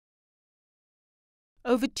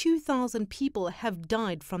Over 2,000 people have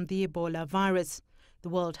died from the Ebola virus. The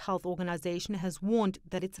World Health Organization has warned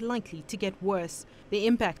that it's likely to get worse. The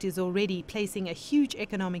impact is already placing a huge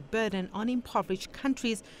economic burden on impoverished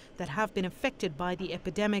countries that have been affected by the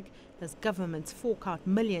epidemic, as governments fork out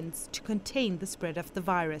millions to contain the spread of the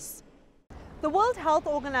virus. The World Health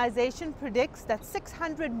Organization predicts that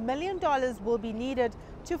 $600 million will be needed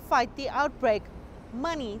to fight the outbreak,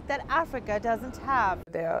 money that Africa doesn't have.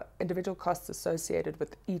 There are individual costs associated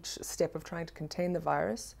with each step of trying to contain the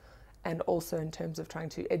virus, and also in terms of trying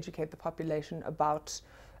to educate the population about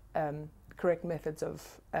correct methods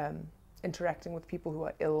of interacting with people who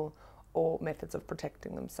are ill or methods of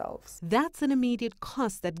protecting themselves. That's an immediate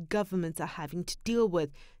cost that governments are having to deal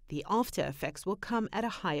with. The after effects will come at a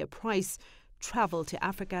higher price. Travel to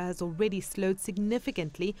Africa has already slowed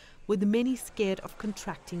significantly, with many scared of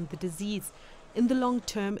contracting the disease. In the long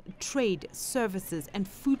term, trade, services and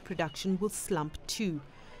food production will slump too.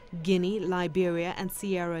 Guinea, Liberia and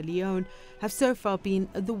Sierra Leone have so far been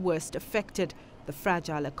the worst affected. The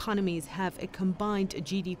fragile economies have a combined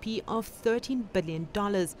GDP of $13 billion.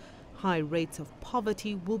 High rates of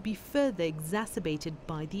poverty will be further exacerbated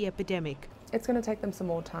by the epidemic. It's going to take them some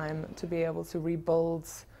more time to be able to rebuild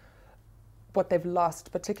what they've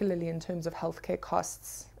lost, particularly in terms of healthcare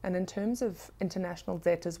costs and in terms of international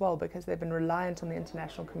debt as well, because they've been reliant on the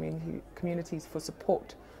international communities for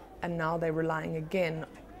support, and now they're relying again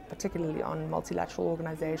particularly on multilateral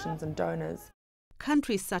organizations and donors.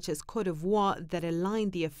 Countries such as Cote d'Ivoire that align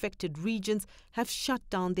the affected regions have shut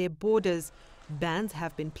down their borders. Bans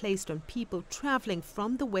have been placed on people traveling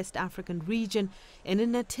from the West African region in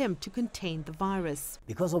an attempt to contain the virus.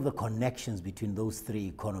 Because of the connections between those three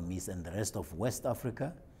economies and the rest of West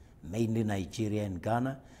Africa, mainly Nigeria and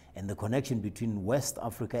Ghana, and the connection between West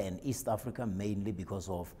Africa and East Africa, mainly because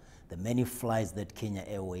of the many flights that Kenya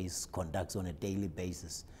Airways conducts on a daily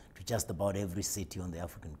basis to just about every city on the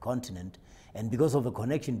African continent, and because of the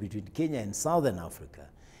connection between Kenya and Southern Africa.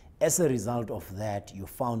 As a result of that, you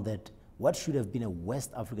found that what should have been a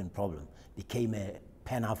West African problem became a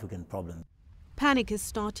Pan-African problem. Panic is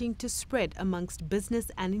starting to spread amongst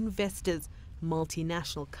business and investors.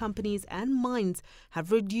 Multinational companies and mines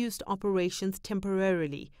have reduced operations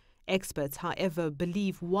temporarily. Experts, however,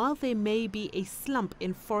 believe while there may be a slump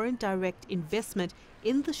in foreign direct investment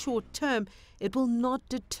in the short term, it will not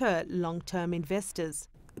deter long-term investors.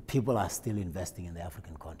 People are still investing in the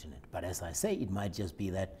African continent, but as I say, it might just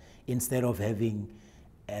be that instead of having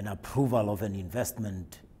an approval of an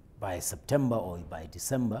investment by September or by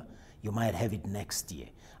December, you might have it next year.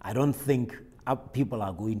 I don't think people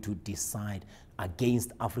are going to decide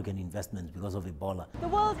against African investments because of Ebola. The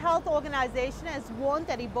World Health Organization has warned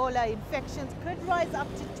that Ebola infections could rise up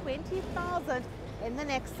to 20,000 in the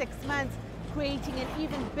next 6 months, creating an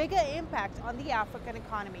even bigger impact on the African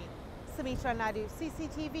economy. Sumitra Nydoo,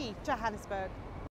 CCTV, Johannesburg.